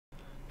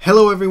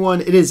Hello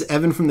everyone, it is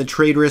Evan from the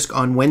Trade Risk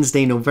on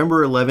Wednesday,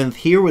 November 11th,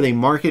 here with a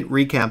market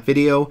recap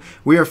video.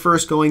 We are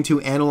first going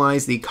to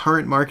analyze the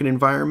current market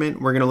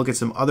environment. We're going to look at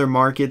some other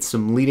markets,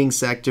 some leading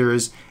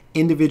sectors,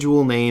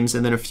 individual names,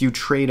 and then a few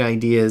trade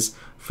ideas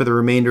for the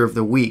remainder of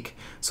the week.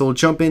 So we'll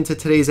jump into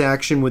today's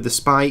action with the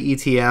SPY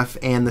ETF,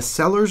 and the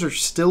sellers are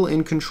still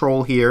in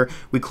control here.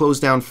 We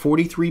closed down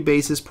 43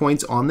 basis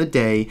points on the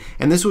day,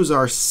 and this was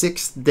our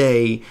 6th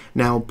day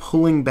now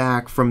pulling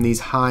back from these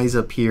highs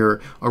up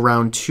here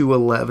around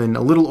 211,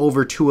 a little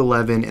over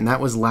 211, and that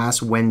was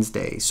last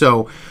Wednesday.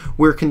 So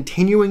we're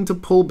continuing to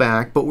pull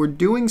back, but we're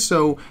doing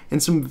so in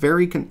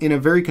a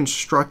very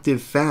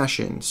constructive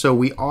fashion. So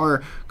we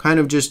are kind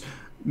of just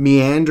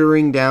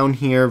meandering down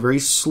here very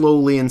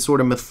slowly and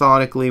sort of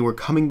methodically. We're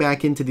coming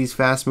back into these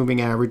fast moving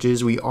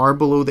averages. We are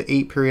below the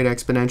 8-period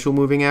exponential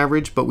moving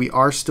average, but we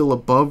are still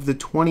above the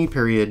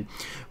 20-period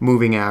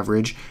moving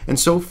average. And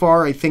so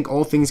far, I think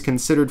all things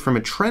considered from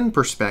a trend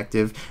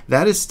perspective,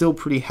 that is still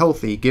pretty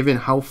healthy given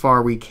how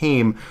far we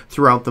came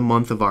throughout the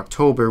month of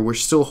October. We're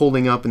still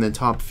holding up in the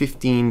top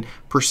 15%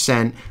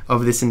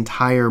 of this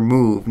entire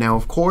move. Now,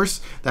 of course,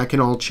 that can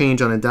all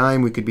change on a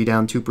dime. We could be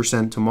down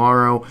 2%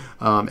 tomorrow,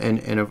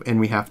 and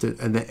we have to,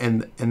 and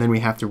then we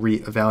have to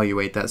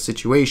reevaluate that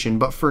situation.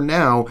 But for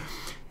now,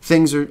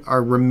 things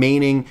are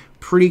remaining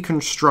pretty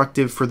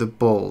constructive for the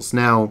bulls.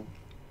 Now,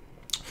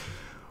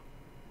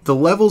 the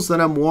levels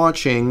that I'm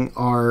watching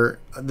are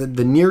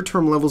the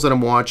near-term levels that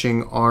I'm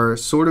watching are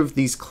sort of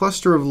these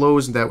cluster of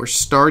lows that we're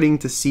starting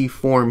to see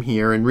form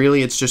here, and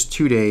really it's just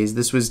 2 days.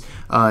 This was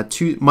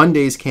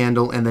Monday's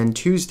candle and then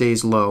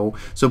Tuesday's low.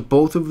 So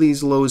both of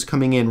these lows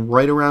coming in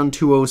right around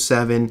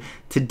 207.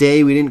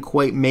 Today we didn't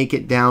quite make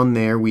it down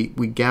there. We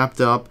gapped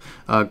up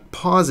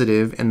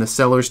positive, and the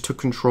sellers took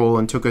control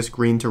and took us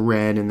green to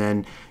red, and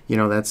then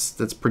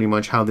that's pretty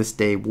much how this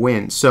day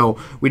went. So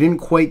we didn't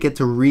quite get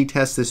to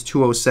retest this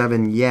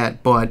 207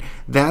 yet, but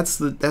that's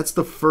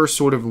the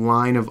first sort of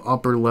line of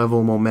upper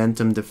level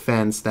momentum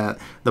defense that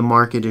the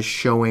market is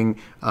showing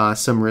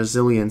some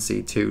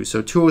resiliency to.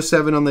 So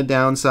 207 on the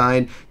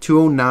downside,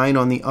 209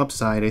 on the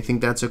upside. I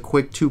think that's a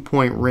quick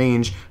 2-point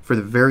range for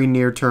the very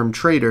near term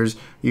traders.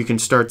 You can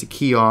start to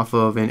key off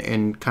of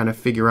and kind of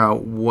figure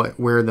out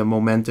where the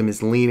momentum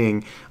is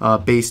leaning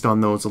based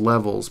on those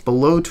levels.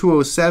 Below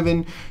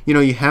 207,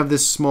 you have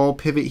this small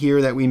pivot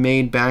here that we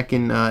made back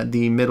in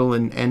the middle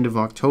and end of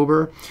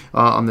October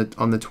on the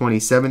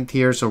 27th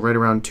here, so right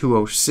around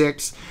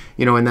 206.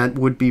 And that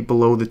would be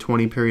below the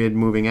 20-period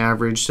moving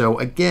average. So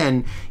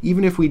again,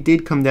 even if we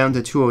did come down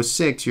to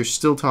 206, you're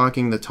still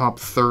talking the top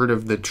third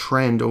of the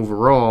trend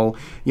overall.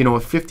 A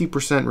 50%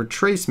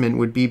 retracement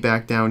would be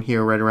back down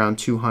here right around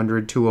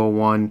 200,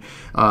 201,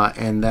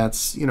 and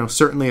that's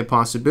certainly a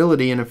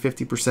possibility. And a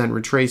 50%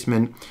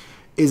 retracement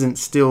isn't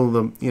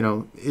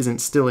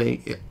still a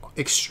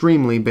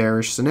extremely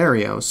bearish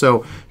scenario.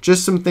 So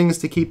just some things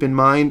to keep in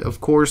mind.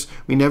 Of course,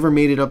 we never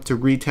made it up to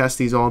retest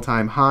these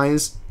all-time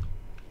highs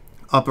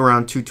up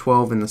around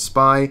 212 in the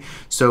SPY,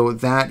 so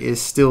that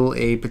is still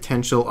a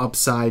potential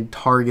upside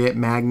target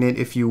magnet,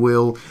 if you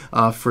will,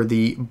 for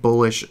the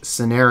bullish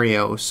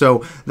scenario.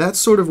 So that's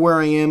sort of where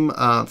I am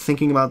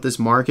thinking about this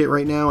market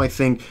right now. I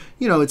think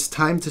it's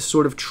time to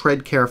sort of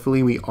tread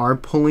carefully. We are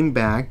pulling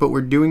back, but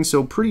we're doing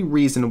so pretty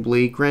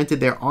reasonably. Granted,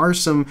 there are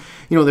some,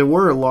 there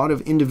were a lot of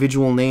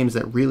individual names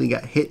that really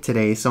got hit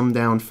today, some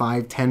down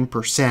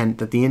 5-10%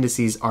 that the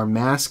indices are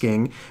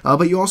masking,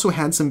 but you also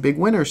had some big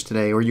winners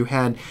today, or you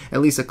had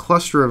at least a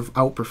cluster of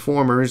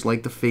outperformers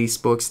like the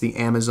Facebooks, the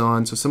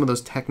Amazon. So some of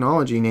those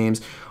technology names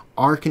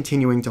are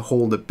continuing to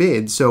hold a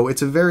bid. So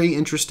it's a very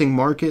interesting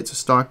market. It's a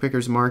stock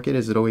picker's market,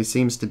 as it always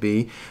seems to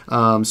be.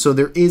 So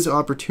there is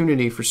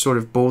opportunity for sort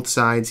of both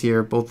sides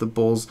here, both the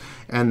bulls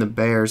and the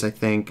bears, I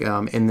think,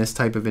 in this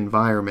type of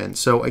environment.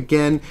 So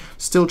again,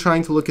 still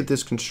trying to look at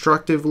this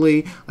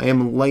constructively.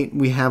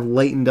 We have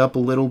lightened up a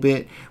little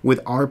bit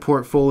with our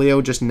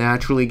portfolio, just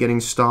naturally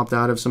getting stopped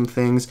out of some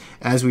things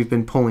as we've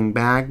been pulling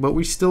back, but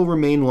we still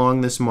remain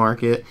long this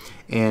market.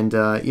 And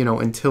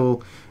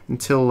until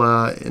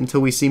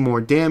we see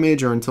more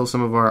damage, or until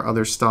some of our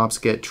other stops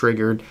get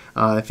triggered,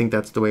 I think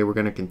that's the way we're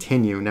going to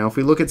continue. Now, if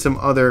we look at some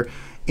other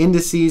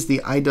indices, the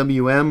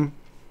IWM,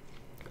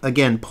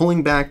 again,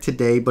 pulling back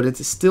today, but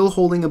it's still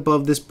holding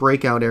above this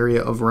breakout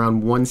area of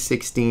around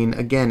 116.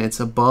 Again, it's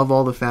above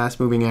all the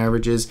fast-moving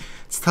averages.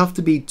 It's tough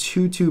to be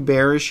too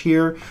bearish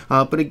here,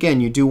 but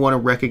again, you do want to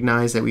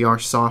recognize that we are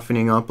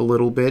softening up a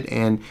little bit,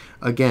 and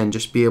again,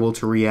 just be able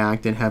to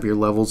react and have your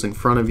levels in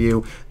front of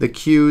you. The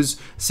Qs,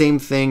 same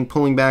thing,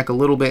 pulling back a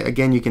little bit.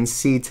 Again, you can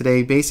see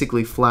today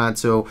basically flat,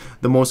 so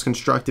the most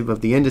constructive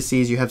of the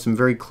indices. You have some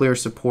very clear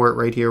support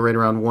right here, right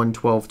around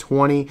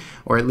 112.20,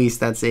 or at least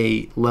that's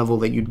a level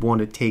that you'd want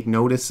to take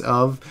notice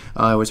of.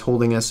 I was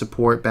holding as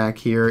support back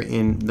here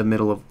in the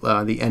middle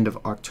of the end of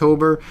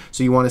October,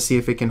 so you want to see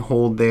if it can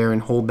hold there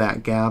and hold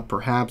that gap.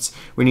 Perhaps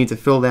we need to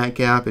fill that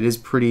gap. It is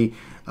pretty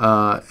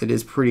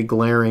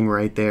glaring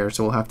right there,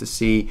 so we'll have to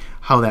see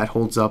how that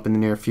holds up in the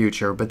near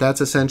future. But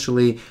that's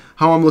essentially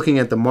how I'm looking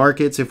at the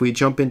markets. If we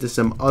jump into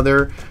some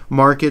other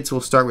markets,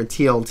 we'll start with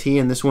TLT,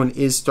 and this one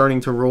is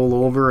starting to roll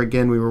over.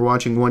 Again, we were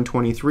watching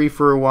 123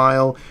 for a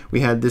while.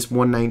 We had this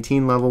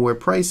 119 level where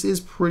price is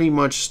pretty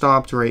much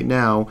stopped right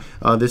now,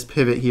 this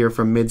pivot here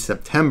from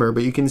mid-September,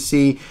 but you can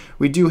see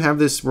we do have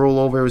this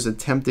rollover. It was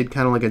attempted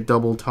kind of like a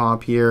double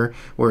top here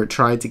where it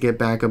tried to get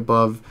back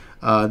above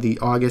the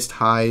August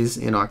highs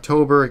in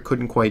October. It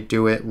couldn't quite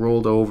do it,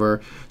 rolled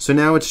over. So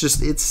now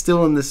it's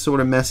still in this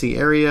sort of messy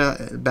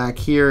area back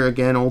here.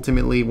 Again,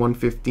 ultimately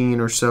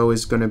 115 or so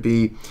is going to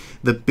be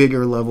the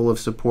bigger level of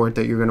support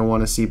that you're going to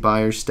want to see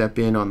buyers step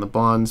in on the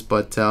bonds.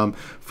 But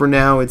for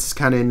now, it's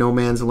kind of in no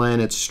man's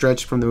land. It's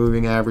stretched from the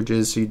moving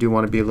averages, so you do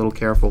want to be a little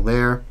careful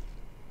there.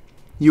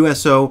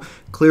 USO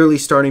clearly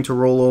starting to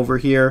roll over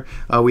here.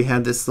 We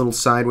had this little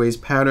sideways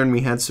pattern.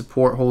 We had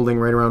support holding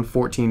right around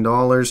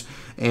 $14,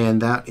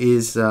 and that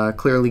is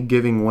clearly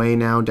giving way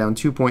now, down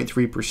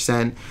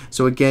 2.3%.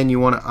 So again,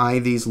 you want to eye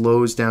these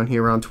lows down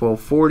here around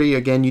 1240.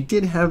 Again, you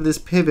did have this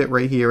pivot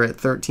right here at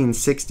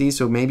 1360,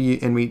 so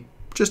maybe, and we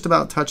just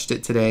about touched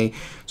it today,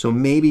 so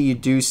maybe you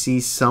do see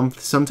some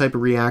type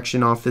of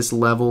reaction off this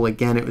level.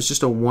 Again, it was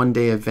just a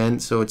one-day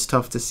event, so it's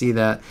tough to see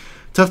that.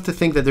 Tough to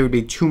think that there would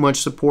be too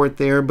much support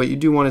there, but you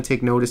do want to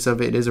take notice of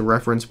it. It is a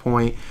reference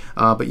point.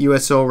 But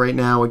USO right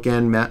now,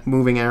 again,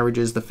 moving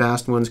averages, the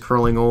fast ones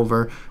curling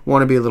over.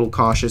 Want to be a little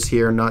cautious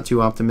here, not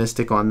too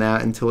optimistic on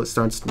that until it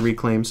starts to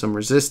reclaim some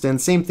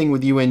resistance. Same thing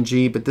with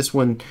UNG, but this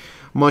one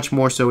much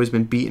more so has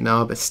been beaten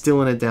up. It's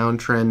still in a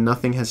downtrend.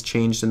 Nothing has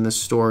changed in this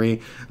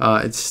story.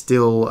 It's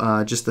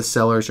still just the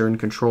sellers are in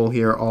control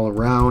here all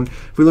around.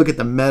 If we look at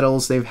the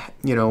metals, they've,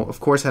 of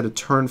course, had a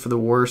turn for the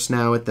worse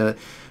now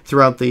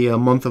throughout the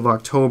month of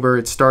October.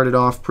 It started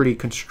off pretty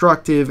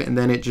constructive, and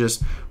then it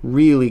just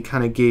really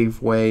kind of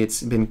gave way.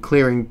 It's been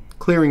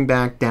clearing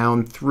back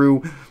down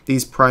through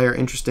these prior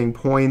interesting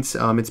points.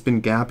 It's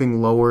been gapping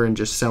lower and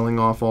just selling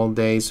off all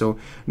day, so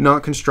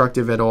not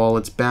constructive at all.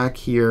 It's back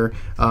here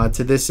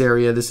to this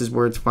area. This is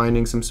where it's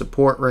finding some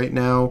support right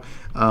now.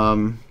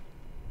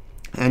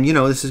 And,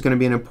 this is going to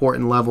be an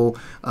important level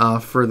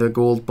for the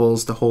gold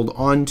bulls to hold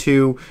on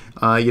to.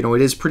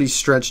 It is pretty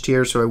stretched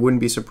here, so I wouldn't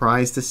be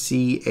surprised to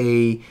see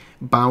a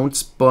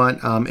bounce, but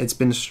it's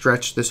been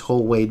stretched this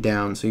whole way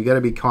down, so you got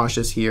to be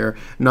cautious here.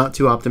 Not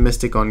too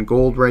optimistic on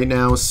gold right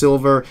now.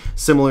 Silver,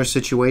 similar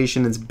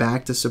situation. It's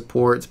back to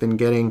support. It's been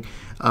getting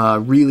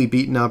really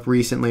beaten up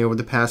recently over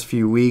the past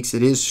few weeks.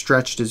 It is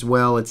stretched as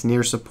well. It's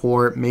near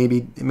support.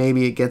 Maybe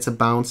it gets a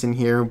bounce in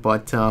here,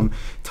 but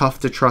tough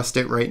to trust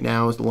it right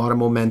now. There's a lot of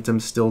momentum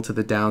still to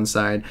the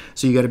downside,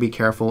 so you got to be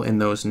careful in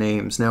those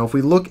names. Now, if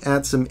we look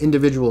at some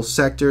individual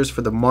sectors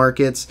for the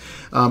markets,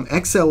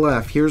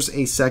 XLF, here's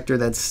a sector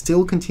that's still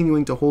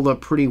continuing to hold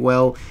up pretty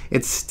well.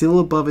 It's still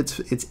above its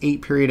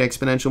 8-period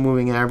exponential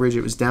moving average.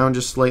 It was down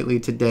just slightly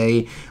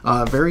today.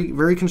 Very,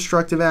 very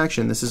constructive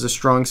action. This is a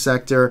strong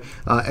sector.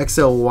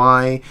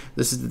 XLY,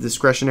 this is the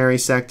discretionary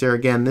sector.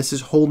 Again, this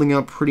is holding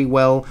up pretty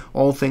well,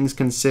 all things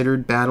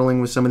considered,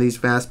 battling with some of these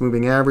fast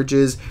moving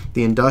averages.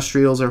 The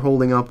industrials are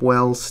holding up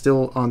well,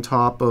 still on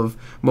top of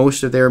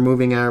most of their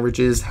moving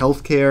averages.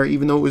 Healthcare,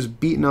 even though it was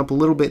beaten up a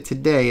little bit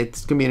today,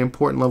 it's going to be an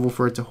important level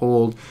for it to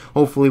hold.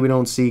 Hopefully we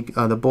don't see,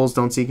 the bulls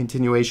don't see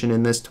continuation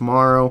in this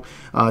tomorrow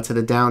to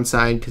the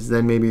downside, because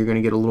then maybe you're going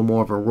to get a little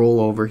more of a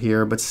rollover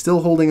here, but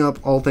still holding up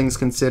all things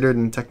considered.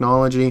 And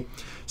technology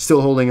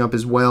still holding up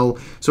as well.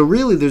 So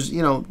really there's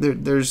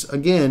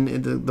again,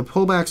 the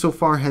pullback so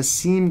far has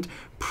seemed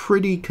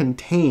pretty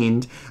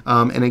contained,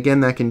 and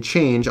again, that can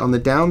change. On the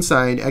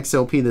downside,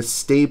 XLP, the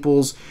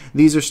staples,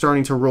 these are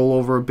starting to roll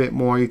over a bit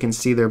more. You can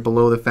see they're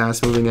below the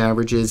fast moving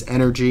averages.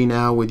 Energy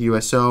now with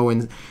USO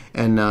and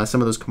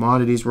some of those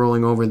commodities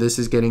rolling over, this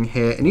is getting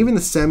hit. And even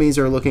the semis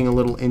are looking a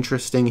little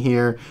interesting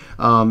here.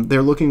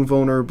 They're looking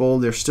vulnerable.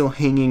 They're still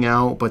hanging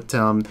out, but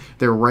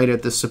they're right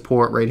at the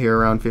support right here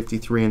around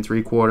 53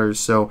 3/4.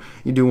 So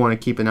you do want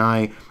to keep an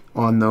eye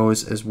on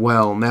those as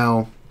well.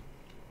 Now,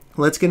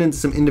 let's get into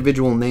some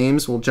individual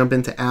names. We'll jump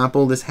into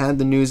Apple. This had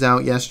the news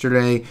out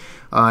yesterday.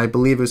 I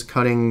believe it was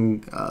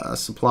cutting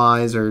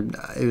supplies, or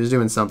it was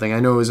doing something. I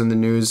know it was in the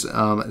news.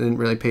 I didn't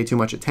really pay too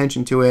much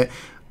attention to it.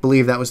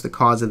 Believe that was the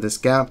cause of this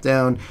gap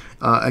down.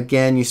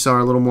 Again, you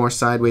saw a little more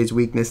sideways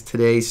weakness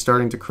today,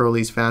 starting to curl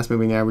these fast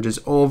moving averages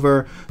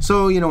over.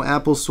 So,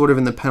 Apple's sort of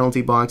in the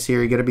penalty box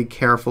here. You got to be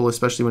careful,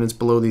 especially when it's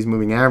below these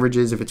moving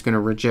averages, if it's going to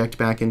reject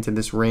back into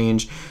this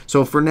range.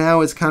 So for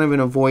now, it's kind of an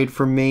avoid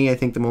for me. I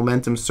think the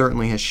momentum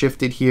certainly has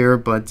shifted here,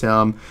 but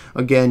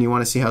again, you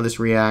want to see how this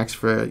reacts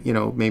for,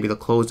 maybe the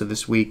close of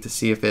this week to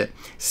see if it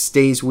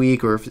stays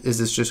weak, or is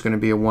this just going to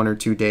be a 1 or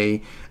 2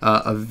 day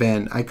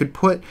event. I could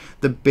put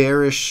the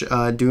bearish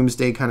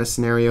doomsday kind of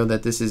scenario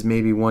that this is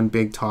maybe one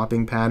big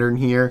topping pattern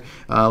here,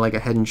 like a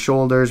head and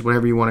shoulders,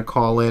 whatever you want to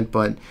call it.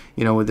 But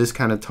with this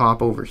kind of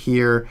top over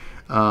here,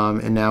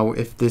 and now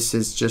if this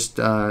is just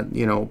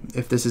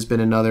if this has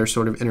been another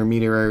sort of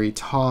intermediary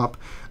top,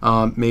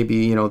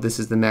 maybe this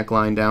is the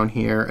neckline down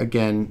here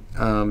again.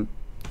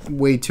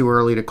 way too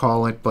early to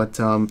call it, but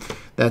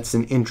that's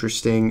an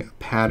interesting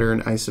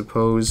pattern, I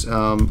suppose,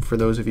 for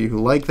those of you who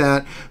like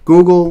that.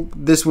 Google,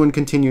 this one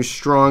continues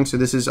strong, so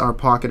this is our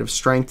pocket of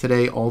strength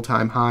today,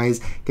 all-time highs,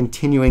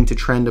 continuing to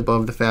trend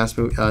above the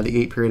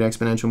the 8-period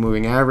exponential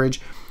moving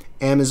average.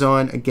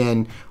 Amazon,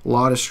 again, a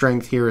lot of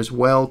strength here as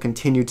well,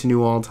 continued to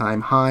new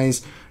all-time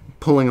highs,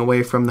 pulling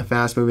away from the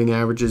fast-moving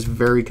averages,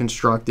 very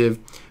constructive.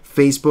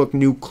 Facebook,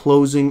 new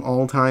closing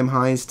all-time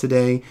highs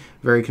today,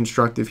 very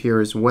constructive here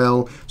as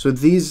well. So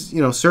these,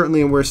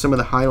 certainly where some of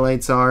the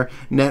highlights are.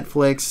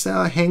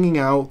 Netflix hanging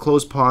out,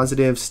 close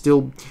positive,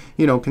 still,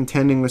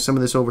 contending with some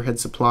of this overhead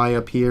supply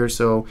up here.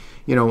 So,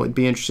 it'd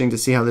be interesting to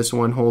see how this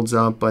one holds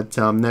up. But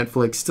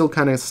Netflix still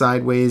kind of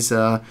sideways,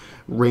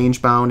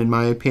 range bound in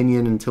my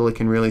opinion, until it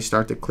can really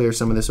start to clear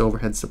some of this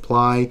overhead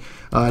supply.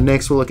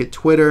 Next, we'll look at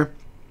Twitter.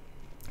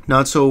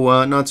 Not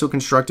so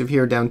constructive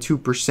here, down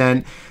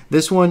 2%.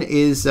 This one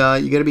is,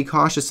 you got to be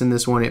cautious in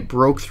this one. It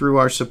broke through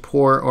our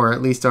support, or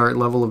at least our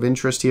level of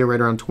interest here,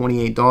 right around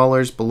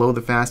 $28, below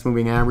the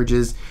fast-moving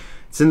averages.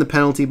 It's in the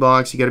penalty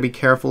box. You got to be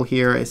careful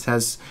here. It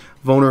has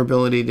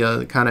vulnerability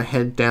to kind of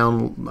head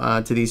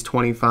down to these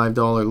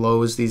 $25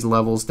 lows, these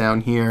levels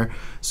down here.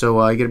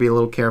 So you got to be a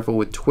little careful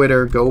with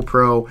Twitter.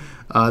 GoPro,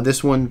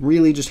 this one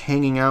really just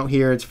hanging out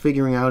here. It's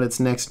figuring out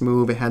its next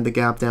move. It had the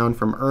gap down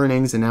from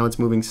earnings, and now it's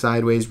moving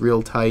sideways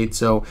real tight.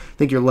 So I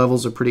think your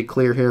levels are pretty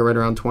clear here, right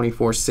around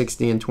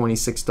 $24.60 and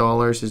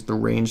 $26 is the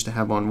range to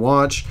have on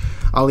watch.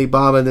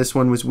 Alibaba, this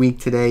one was weak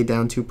today,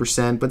 down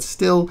 2%, but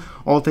still,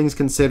 all things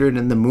considered,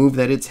 and the move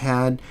that it's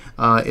had,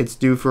 it's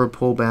due for a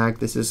pullback.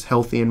 This is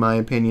healthy in my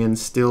opinion,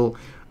 still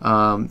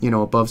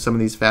above some of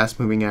these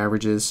fast-moving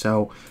averages,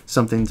 so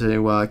something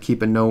to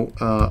keep a note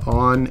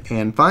on.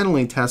 And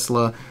finally,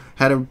 Tesla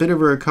had a bit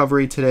of a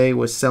recovery today,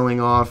 was selling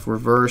off,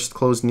 reversed,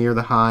 closed near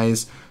the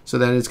highs, so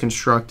that is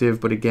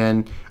constructive, but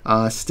again,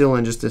 still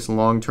in just this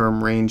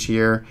long-term range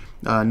here.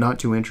 Not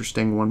too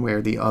interesting one way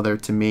or the other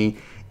to me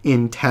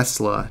in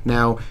Tesla.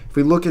 Now, if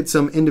we look at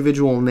some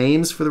individual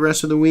names for the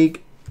rest of the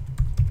week,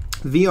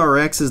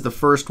 VRX is the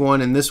first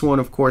one, and this one,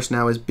 of course,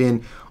 now has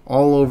been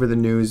all over the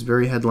news,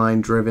 very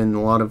headline driven,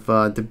 a lot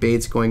of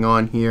debates going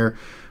on here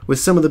with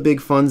some of the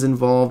big funds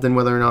involved and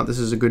whether or not this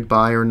is a good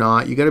buy or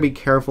not. You got to be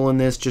careful in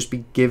this, just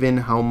be given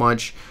how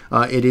much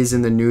it is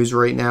in the news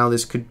right now.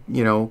 This could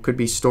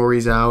be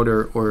stories out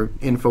or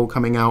info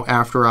coming out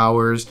after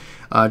hours,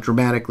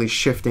 dramatically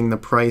shifting the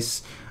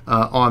price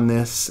on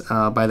this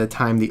by the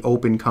time the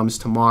open comes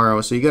tomorrow.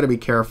 So you got to be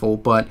careful.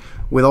 But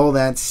with all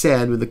that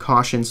said, with the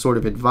caution sort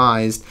of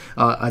advised,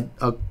 a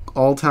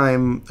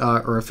all-time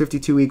or a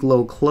 52-week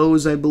low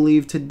close, I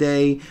believe,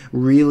 today,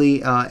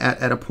 really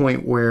at a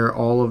point where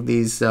all of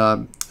these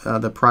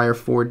the prior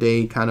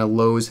 4-day kind of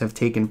lows have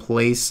taken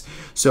place.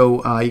 So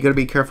you got to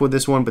be careful with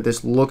this one, but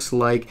this looks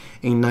like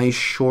a nice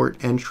short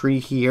entry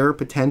here,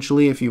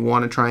 potentially, if you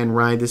want to try and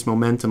ride this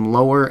momentum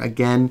lower.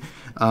 Again,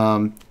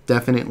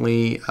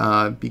 definitely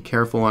be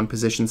careful on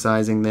position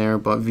sizing there,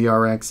 but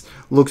VRX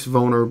looks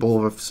vulnerable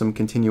with some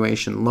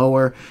continuation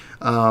lower.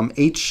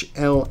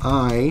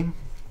 HLI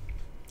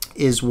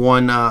is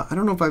one, I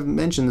don't know if I've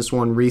mentioned this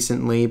one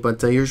recently,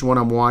 but here's one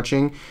I'm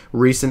watching.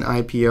 Recent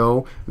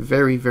IPO,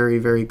 very, very,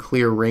 very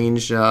clear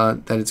range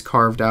that it's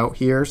carved out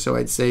here. So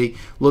I'd say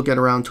look at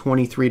around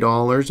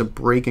 $23, a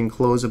break and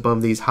close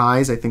above these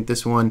highs. I think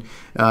this one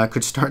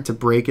could start to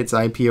break its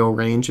IPO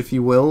range, if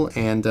you will,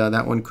 and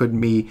that one could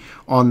be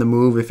on the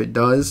move if it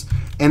does.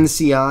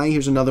 NCI,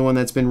 here's another one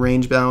that's been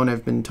range bound.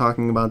 I've been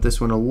talking about this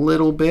one a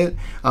little bit.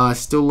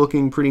 Still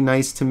looking pretty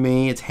nice to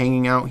me. It's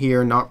hanging out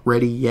here, not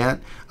ready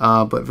yet,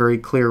 but very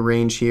clear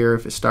range here.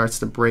 If it starts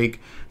to break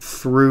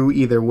through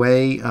either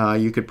way,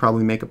 you could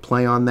probably make a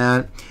play on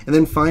that. And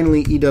then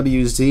finally,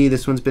 EWZ.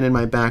 This one's been in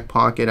my back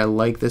pocket. I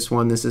like this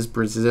one. This is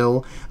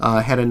Brazil.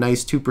 Had a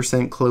nice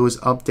 2% close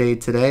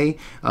update today,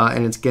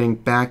 and it's getting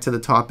back to the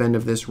top end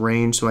of this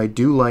range. So I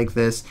do like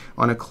this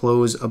on a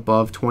close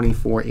above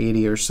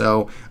 24.80 or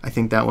so. I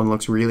think that one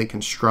looks really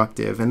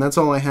constructive. And that's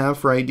all I have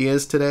for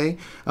ideas today,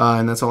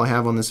 and that's all I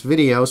have on this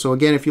video. So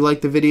again, if you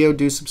like the video,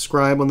 do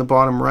subscribe on the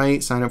bottom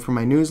right. Sign up for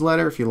my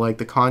newsletter if you like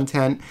the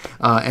content.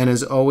 And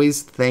as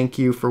always, thank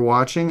you for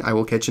watching. I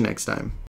will catch you next time.